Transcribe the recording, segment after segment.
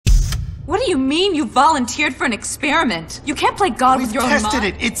What do you mean you volunteered for an experiment? You can't play God with your own mind. We've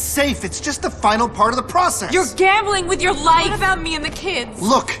tested it. It's safe. It's just the final part of the process. You're gambling with your life. What about me and the kids?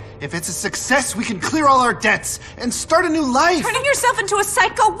 Look, if it's a success, we can clear all our debts and start a new life. Turning yourself into a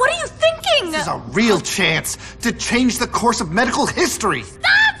psycho? What are you thinking? This is a real chance to change the course of medical history. Stop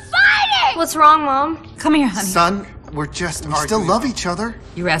fighting! What's wrong, Mom? Come here, honey. Son, we still love each other.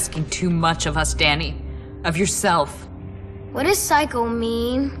 You're asking too much of us, Danny. Of yourself. What does psycho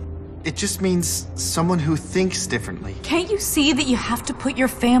mean? It just means someone who thinks differently. Can't you see that you have to put your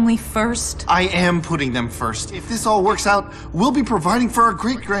family first? I am putting them first. If this all works out, we'll be providing for our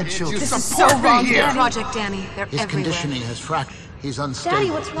great-grandchildren. This is so wrong, here. Project Danny. They're His everywhere. conditioning has fractured. He's unstable.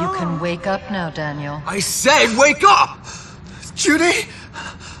 Daddy, what's wrong? You can wake up now, Daniel. I said wake up! Judy?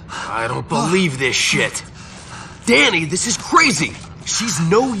 I don't believe this shit. Danny, this is crazy. She's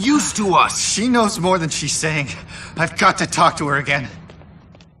no use to us. She knows more than she's saying. I've got to talk to her again.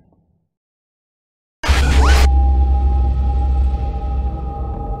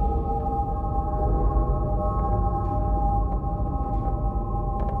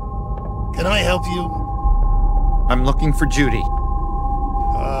 Can I help you? I'm looking for Judy.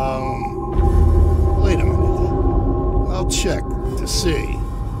 Wait a minute. I'll check to see.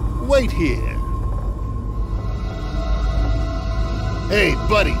 Wait here. Hey,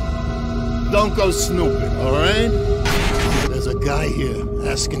 buddy. Don't go snooping, all right? There's a guy here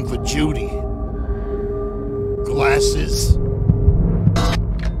asking for Judy. Glasses.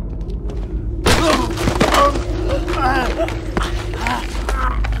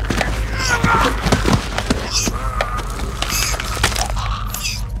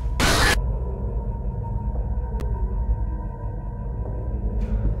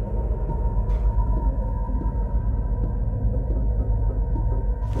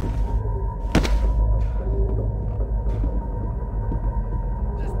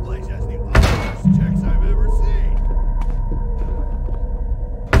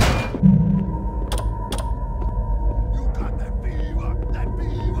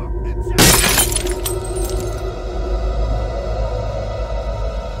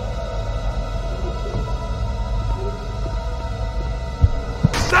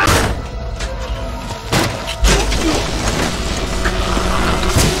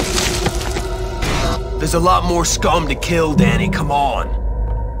 There's a lot more scum to kill, Danny. Come on.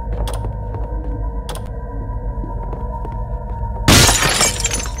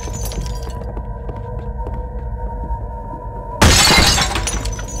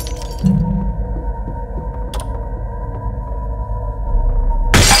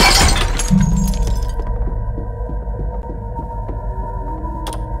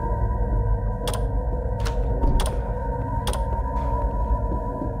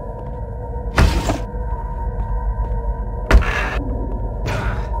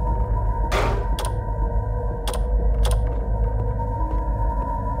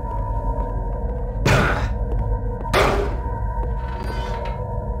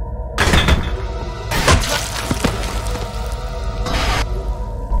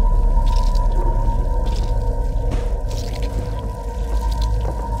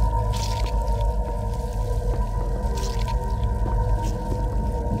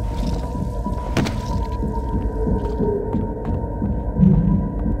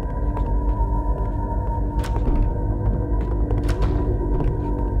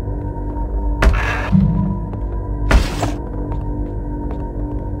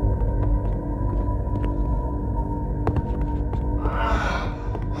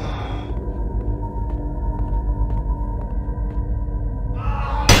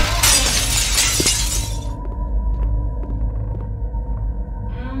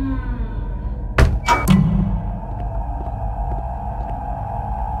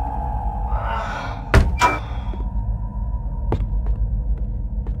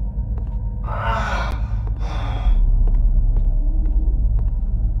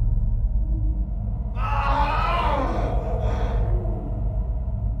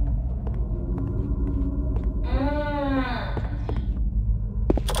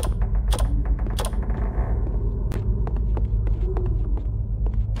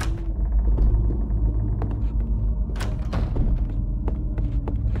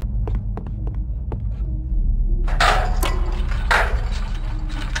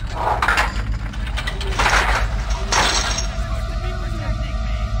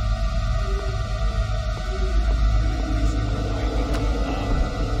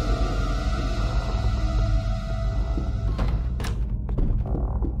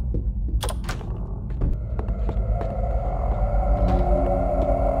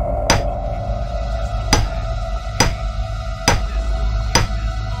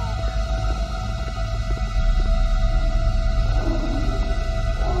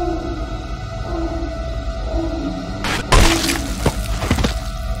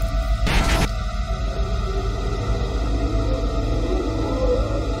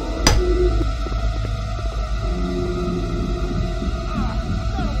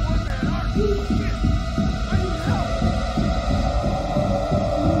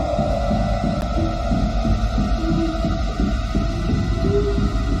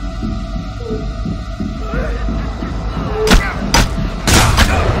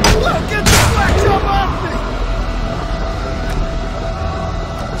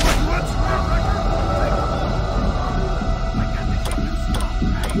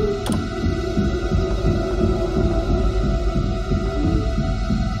 I'll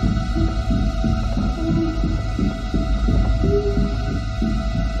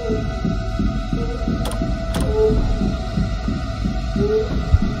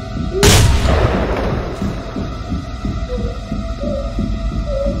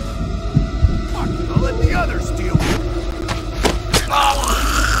let the others deal with it.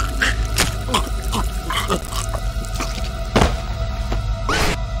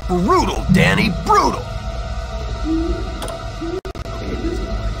 Brutal, Danny, brutal!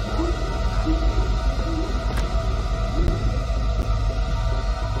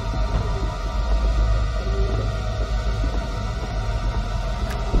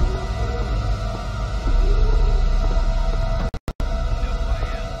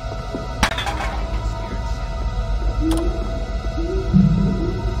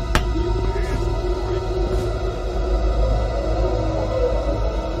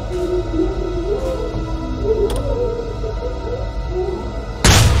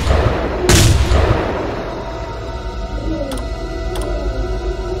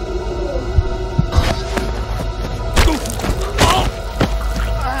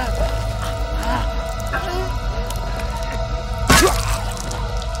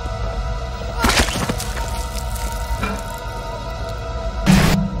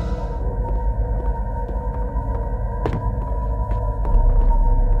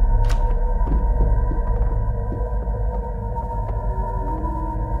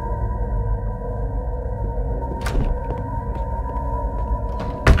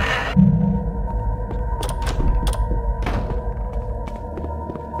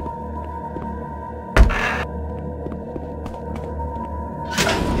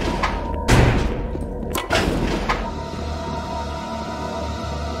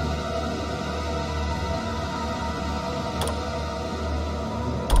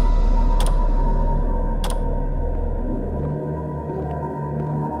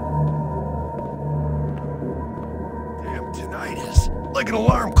 Like an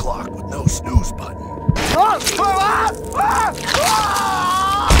alarm clock with no snooze button.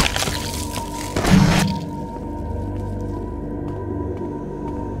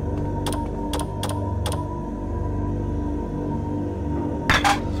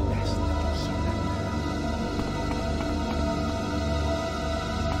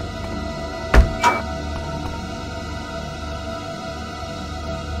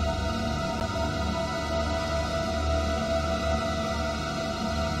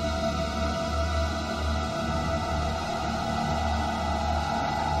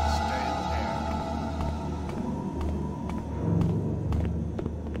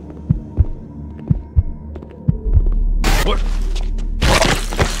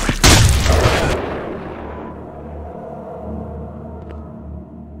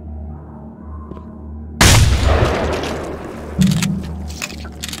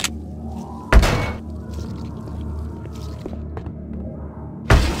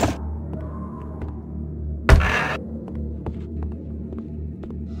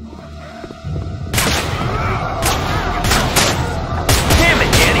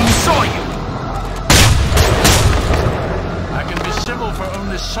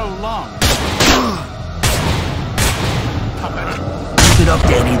 So long. Keep it up,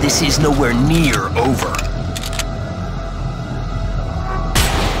 Danny. This is nowhere near over.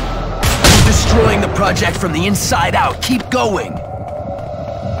 You're destroying the project from the inside out. Keep going.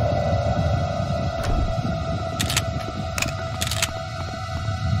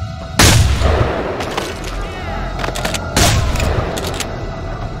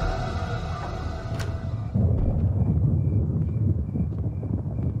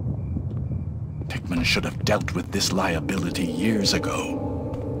 Should have dealt with this liability years ago.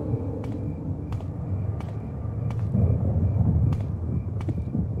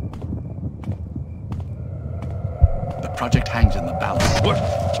 The project hangs in the balance. What?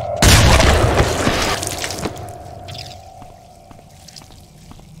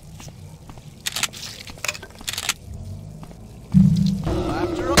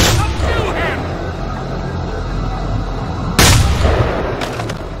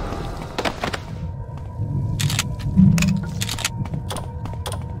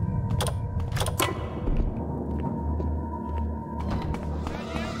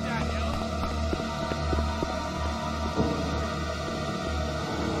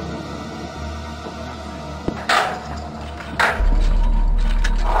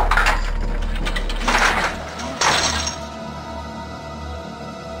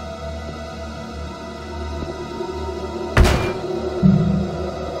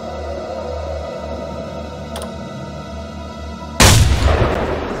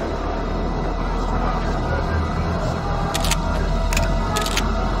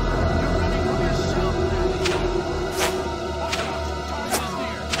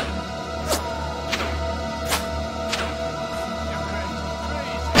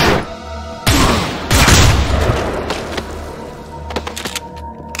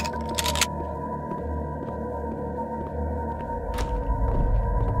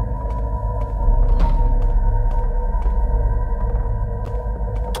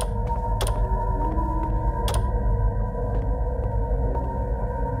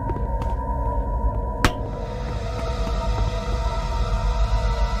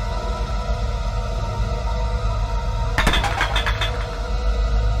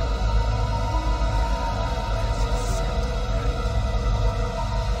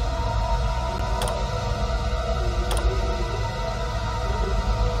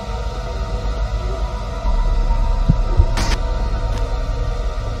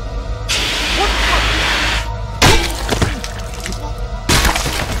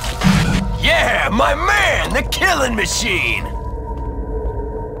 My man, the killing machine!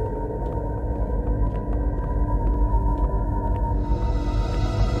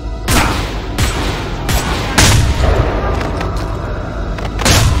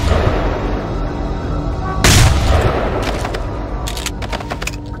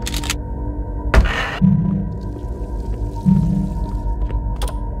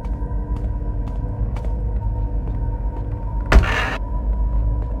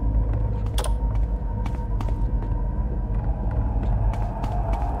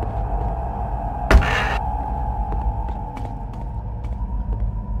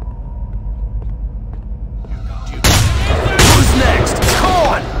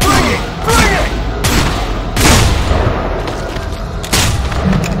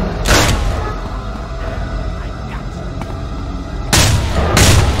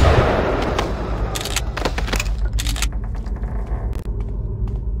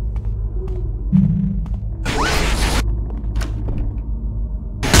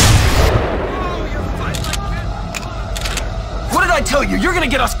 I tell you, you're gonna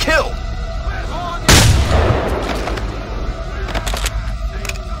get us killed!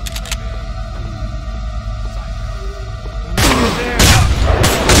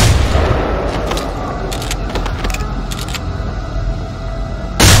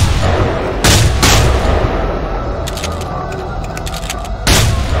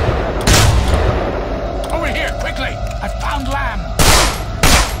 Over here, quickly! I found lamb!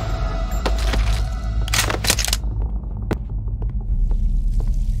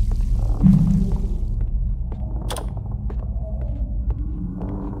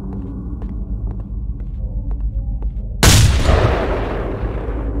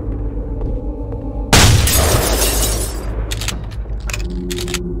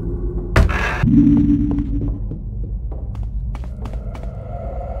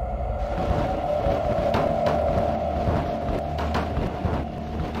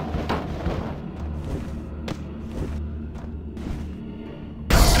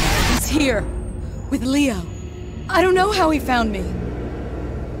 Here, with Leo. I don't know how he found me.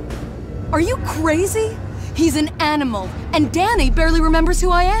 Are you crazy? He's an animal, and Danny barely remembers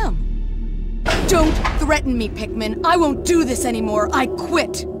who I am. Don't threaten me, Pikmin. I won't do this anymore. I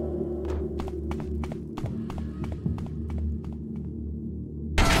quit.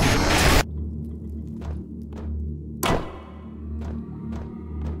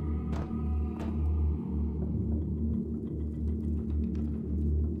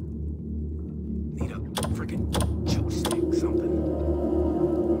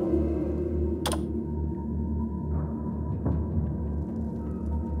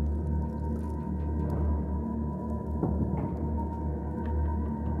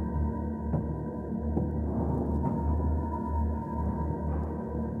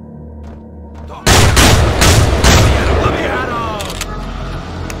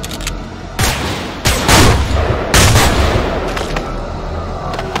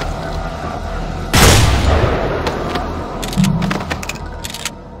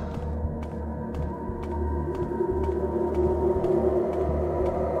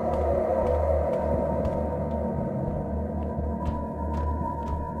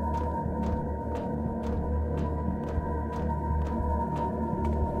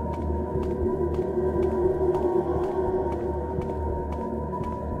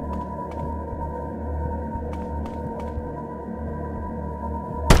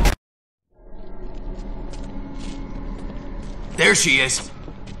 There she is.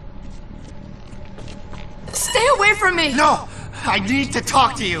 Stay away from me! No! I need to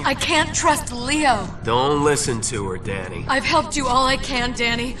talk to you! I can't trust Leo. Don't listen to her, Danny. I've helped you all I can,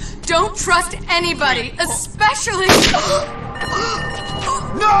 Danny. Don't trust anybody, especially...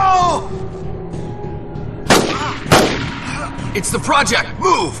 No! It's the project!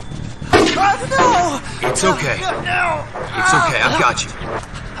 Move! No! It's okay. No! It's okay, I've got you.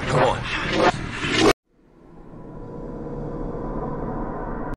 Come on.